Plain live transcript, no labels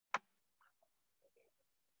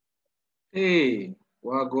Hey,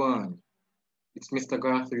 Wagwan. It's Mr.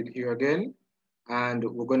 Garfield here again, and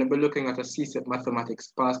we're going to be looking at a CSEC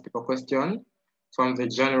Mathematics past paper question from the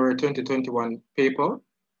January 2021 paper. All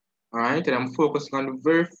right, and I'm focusing on the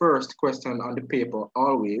very first question on the paper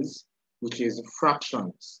always, which is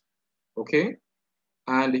fractions. Okay,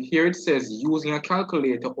 and here it says using a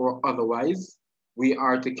calculator or otherwise, we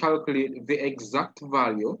are to calculate the exact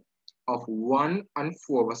value of 1 and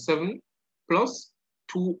 4 over 7 plus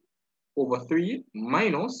 2 over 3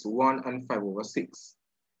 minus 1 and 5 over 6.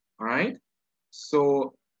 All right.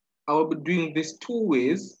 So I will be doing this two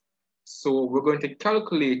ways. So we're going to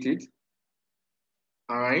calculate it.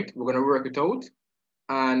 All right. We're going to work it out.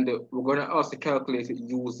 And we're going to also calculate it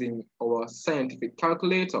using our scientific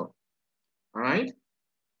calculator. All right.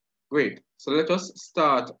 Great. So let us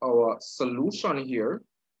start our solution here.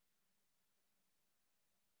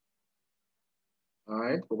 All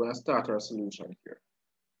right. We're going to start our solution here.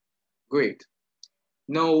 Great.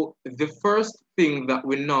 Now, the first thing that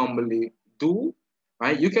we normally do,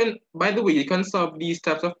 right? You can, by the way, you can solve these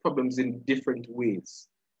types of problems in different ways,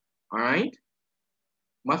 all right?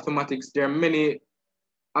 Mathematics, there are many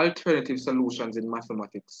alternative solutions in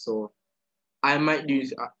mathematics. So I might do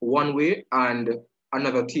it one way and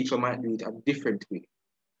another teacher might do it a different way,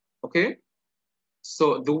 okay?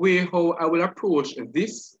 So the way how I will approach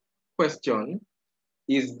this question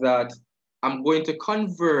is that I'm going to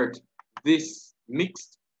convert this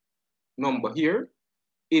mixed number here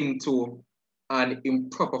into an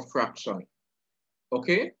improper fraction.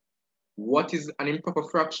 Okay? What is an improper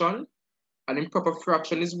fraction? An improper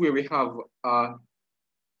fraction is where we have a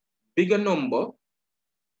bigger number, all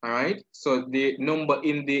right? So the number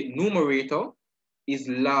in the numerator is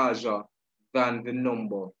larger than the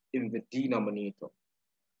number in the denominator,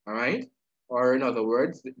 all right? Or in other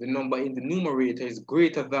words, the number in the numerator is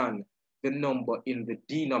greater than the number in the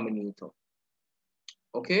denominator,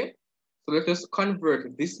 okay? So let us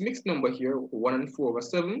convert this mixed number here, 1 and 4 over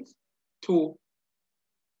 7, to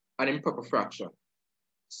an improper fraction.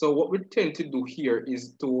 So what we tend to do here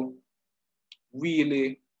is to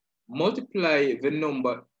really multiply the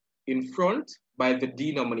number in front by the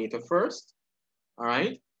denominator first, all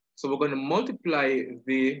right? So we're going to multiply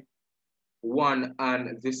the 1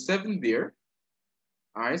 and the 7 there,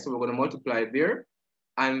 all right? So we're going to multiply there.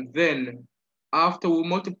 And then after we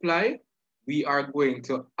multiply, we are going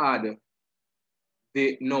to add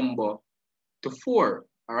the number to 4,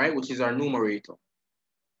 all right, which is our numerator,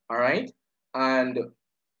 all right? And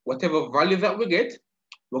whatever value that we get,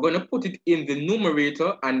 we're going to put it in the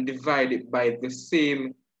numerator and divide it by the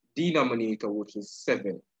same denominator, which is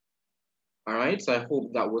 7. All right, so I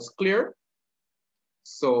hope that was clear.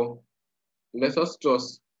 So let us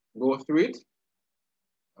just go through it.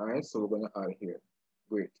 All right, so we're going to add here.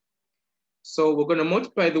 Great. So we're going to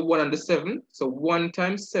multiply the 1 and the 7. So 1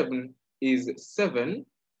 times 7 is 7.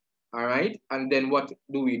 All right, and then what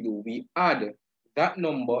do? We add that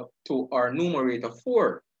number to our numerator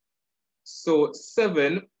 4. So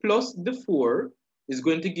 7 plus the 4 is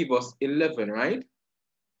going to give us 11, right?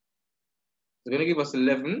 It's going to give us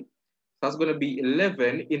 11. That's going to be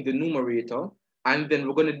 11 in the numerator. And then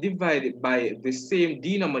we're going to divide it by the same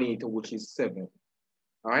denominator, which is 7.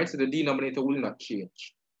 All right, so the denominator will not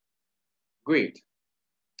change. Great.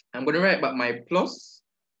 I'm going to write back my plus.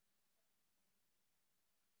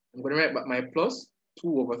 I'm going to write back my plus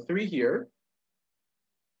 2 over 3 here.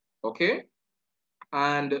 Okay.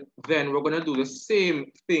 And then we're going to do the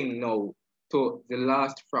same thing now to the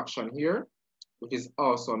last fraction here, which is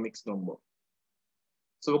also a mixed number.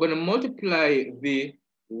 So we're going to multiply the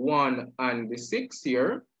 1 and the 6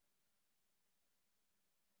 here.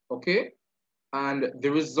 Okay. And the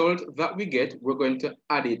result that we get, we're going to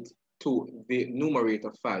add it to the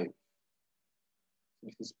numerator 5.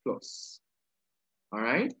 This is plus. All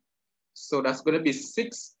right. So that's going to be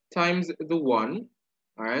 6 times the 1.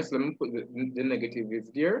 All right. So let me put the negative is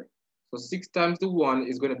there. So 6 times the 1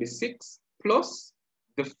 is going to be 6 plus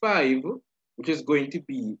the 5, which is going to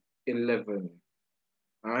be 11.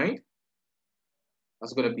 All right.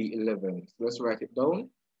 That's going to be 11. So let's write it down.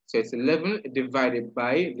 So it's 11 divided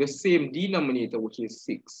by the same denominator, which is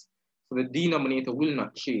 6. So the denominator will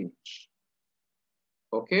not change.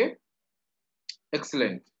 Okay?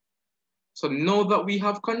 Excellent. So now that we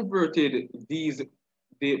have converted the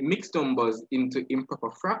mixed numbers into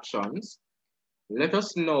improper fractions, let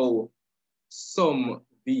us now sum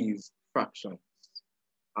these fractions.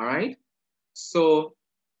 All right? So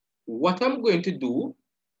what I'm going to do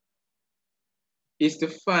is to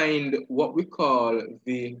find what we call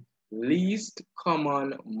the least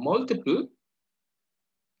common multiple,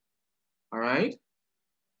 all right?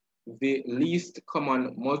 The least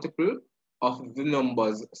common multiple of the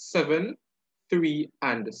numbers 7, 3,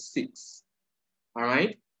 and 6. All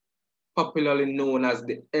right? Popularly known as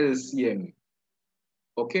the LCM.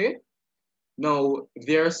 Okay? Now,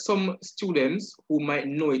 there are some students who might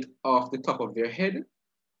know it off the top of their head,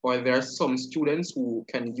 or there are some students who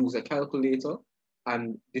can use a calculator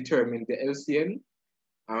and determine the LCM.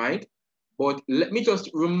 All right? But let me just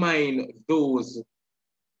remind those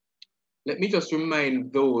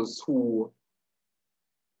who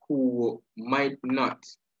might not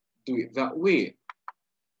do it that way.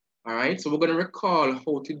 All right, so we're going to recall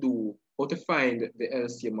how to find the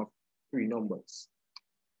LCM of three numbers.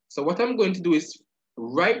 So what I'm going to do is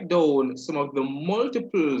write down some of the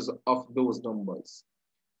multiples of those numbers.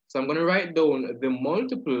 So I'm going to write down the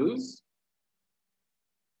multiples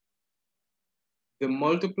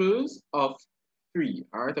of 3.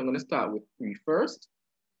 All right, I'm going to start with 3 first.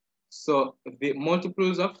 So the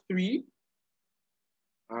multiples of 3,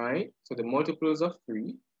 all right, so the multiples of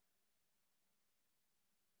 3.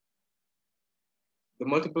 The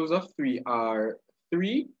multiples of 3 are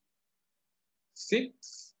 3,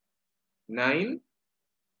 6, 9,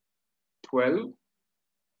 12,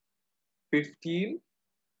 15,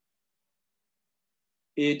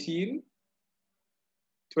 18,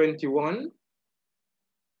 21,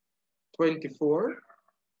 24,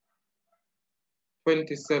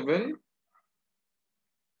 27,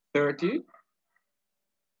 30,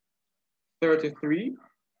 33,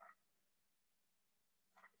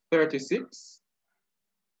 36,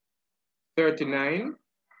 39,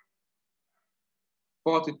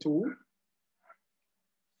 42,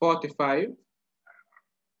 45,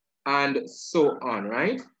 and so on,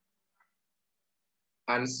 right?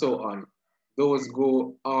 And so on. Those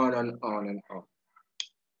go on and on and on.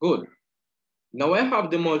 Good. Now I have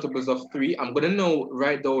the multiples of 3. I'm going to now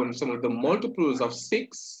write down some of the multiples of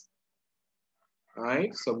 6. All right,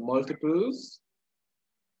 so multiples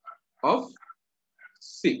of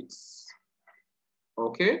 6.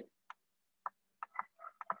 Okay.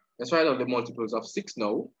 Let's write out the multiples of 6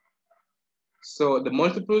 now. So the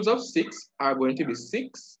multiples of 6 are going to be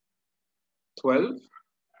 6, 12,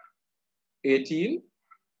 18,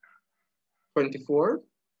 24,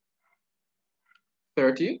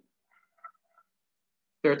 30,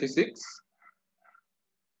 36,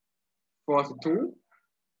 42,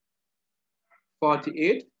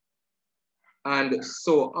 48, and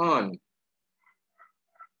so on.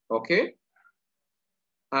 Okay?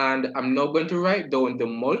 And I'm now going to write down the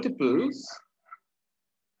multiples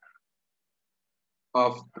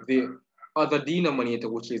of the other denominator,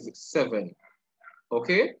 which is 7.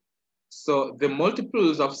 Okay? So the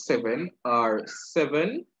multiples of 7 are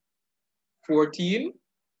 7, 14,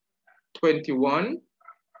 21,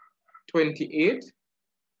 28,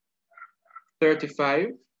 35,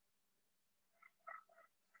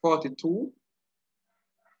 42,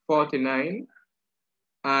 49,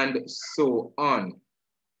 and so on.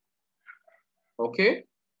 Okay,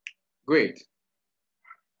 great.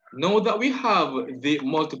 Now that we have the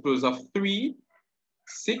multiples of 3,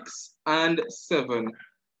 6, and 7,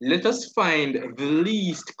 let us find the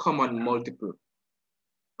least common multiple.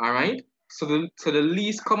 All right, so the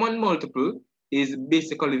least common multiple is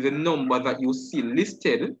basically the number that you see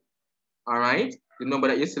listed. All right, the number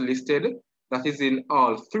that you see listed that is in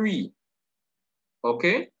all 3.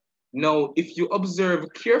 Okay, now if you observe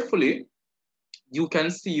carefully, you can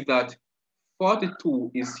see that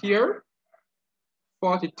 42 is here,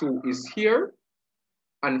 42 is here,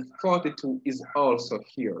 and 42 is also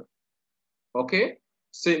here. Okay,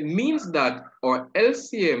 so it means that our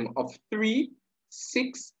LCM of 3,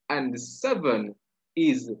 6, and 7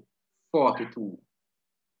 is 42.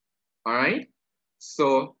 All right,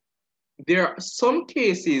 so there are some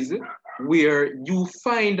cases where you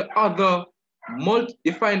find other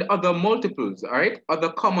multiples, all right,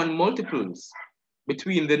 other common multiples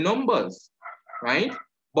between the numbers, right?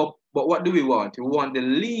 But what do we want? We want the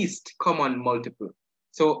least common multiple.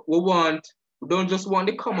 So we don't just want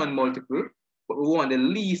the common multiple, but we want the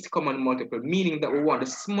least common multiple, meaning that we want the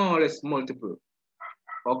smallest multiple.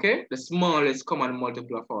 Okay, the smallest common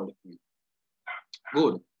multiple of all the 3.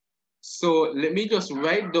 Good. So let me just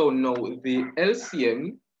write down now the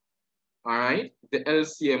LCM, all right? The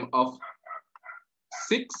LCM of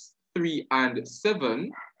 6, 3, and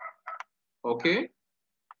 7, okay?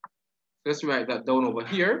 Let's write that down over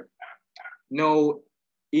here. Now,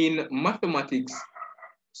 in mathematics,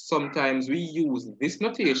 sometimes we use this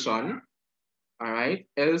notation, all right?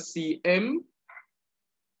 LCM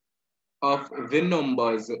of the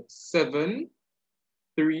numbers 7,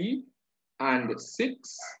 3, and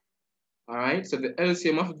 6. All right, so the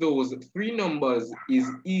LCM of those 3 numbers is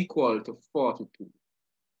equal to 42.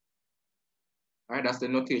 All right, that's the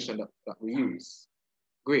notation that we use.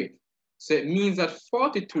 Great. So it means that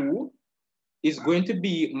 42 is going to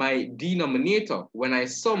be my denominator when I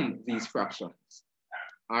sum these fractions.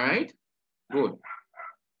 All right, good.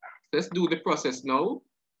 Let's do the process now.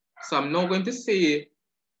 So I'm now going to say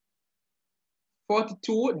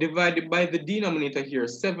 42 divided by the denominator here,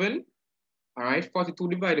 7. All right, 42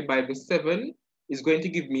 divided by the 7 is going to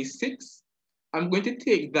give me 6. I'm going to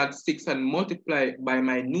take that 6 and multiply it by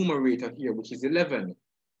my numerator here, which is 11.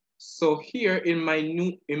 So here in my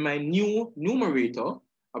new numerator,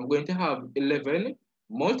 I'm going to have 11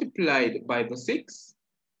 multiplied by the 6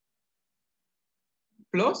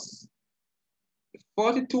 plus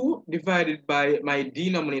 42 divided by my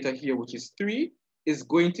denominator here, which is 3, is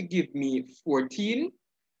going to give me 14.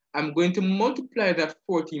 I'm going to multiply that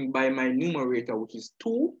 14 by my numerator, which is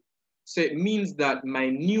 2. So it means that my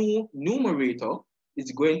new numerator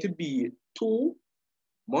is going to be 2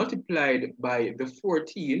 multiplied by the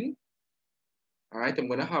 14. All right, I'm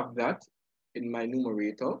going to have that in my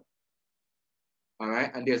numerator. All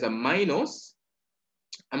right, and there's a minus.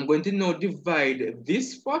 I'm going to now divide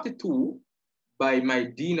this 42 by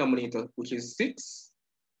my denominator, which is 6.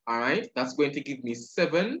 All right, that's going to give me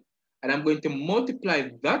 7. And I'm going to multiply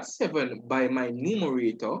that 7 by my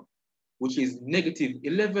numerator, which is negative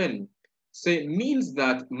 11. So it means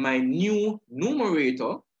that my new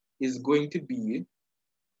numerator is going to be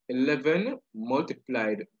 11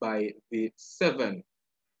 multiplied by the 7.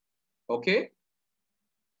 Okay,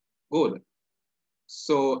 good.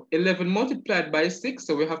 So 11 multiplied by 6,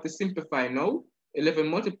 so we have to simplify now. 11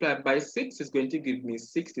 multiplied by 6 is going to give me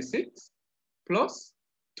 66, plus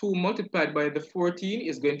 2 multiplied by the 14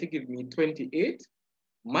 is going to give me 28,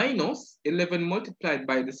 minus 11 multiplied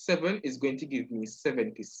by the 7 is going to give me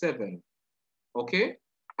 77. Okay?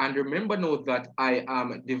 And remember now that I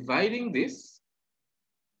am dividing this.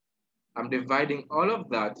 I'm dividing all of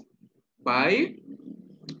that by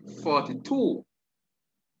 42. All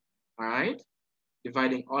right?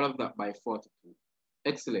 Dividing all of that by 42.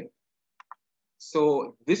 Excellent.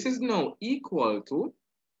 So this is now equal to,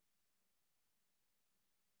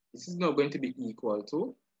 this is now going to be equal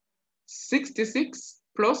to 66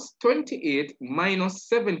 plus 28 minus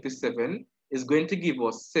 77 is going to give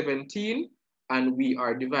us 17, and we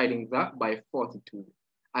are dividing that by 42.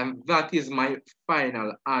 And that is my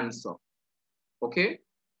final answer. Okay?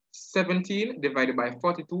 17 divided by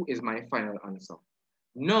 42 is my final answer.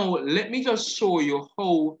 Now, let me just show you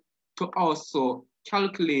how to also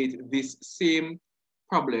calculate this same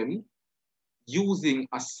problem using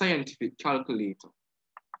a scientific calculator.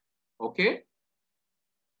 Okay?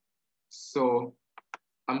 So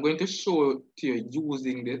I'm going to show to you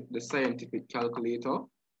using the scientific calculator. All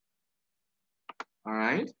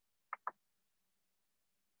right.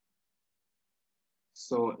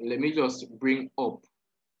 So let me just bring up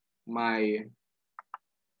my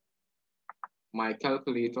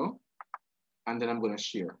calculator, and then I'm going to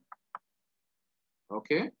share.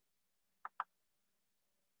 Okay.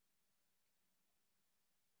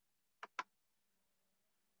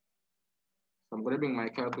 So I'm going to bring my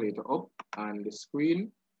calculator up on the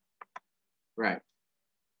screen. Right.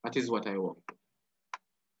 That is what I want.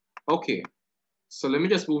 Okay. So let me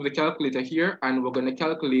just move the calculator here, and we're going to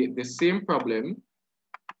calculate the same problem.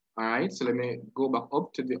 All right. So let me go back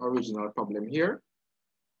up to the original problem here.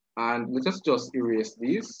 And let us just erase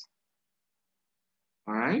these.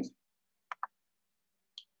 All right.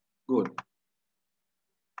 Good.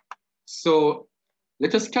 So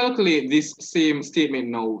let us calculate this same statement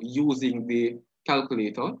now using the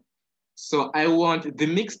calculator. So I want the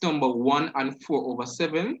mixed number 1 and 4 over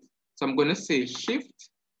 7. So I'm going to say shift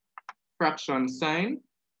fraction sign.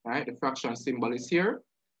 All right, the fraction symbol is here.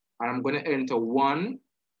 And I'm going to enter 1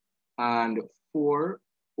 and 4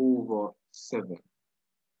 over 7.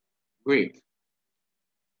 Great.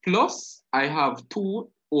 Plus, I have 2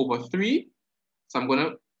 over 3. So I'm going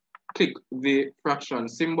to click the fraction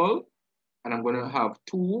symbol, and I'm going to have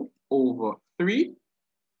 2 over 3.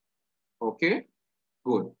 Okay,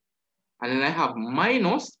 good. And then I have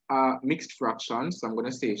minus mixed fractions. So I'm going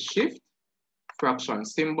to say shift fraction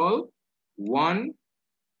symbol 1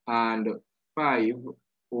 and 5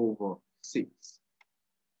 over 6.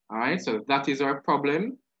 All right, so that is our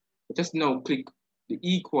problem. Just now click the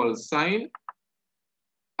equal sign.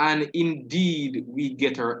 And indeed, we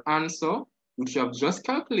get our answer, which we have just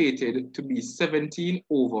calculated to be 17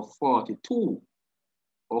 over 42.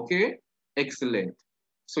 Okay, excellent.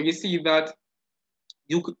 So you see that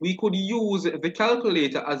we could use the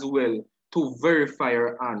calculator as well to verify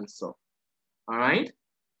our answer. All right,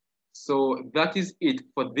 so that is it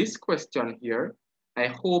for this question here. I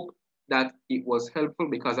hope that it was helpful,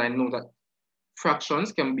 because I know that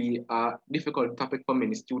fractions can be a difficult topic for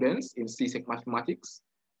many students in CSEC mathematics,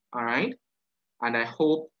 all right? And I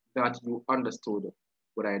hope that you understood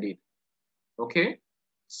what I did, okay?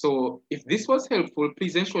 So if this was helpful,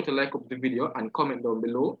 please ensure to like up the video and comment down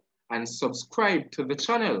below and subscribe to the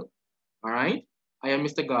channel, all right? I am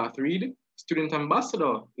Mr. Garth Reed, student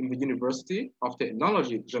ambassador in the University of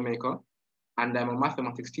Technology, Jamaica, and I'm a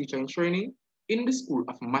mathematics teacher in training in the School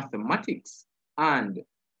of Mathematics and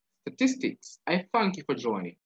Statistics. I thank you for joining.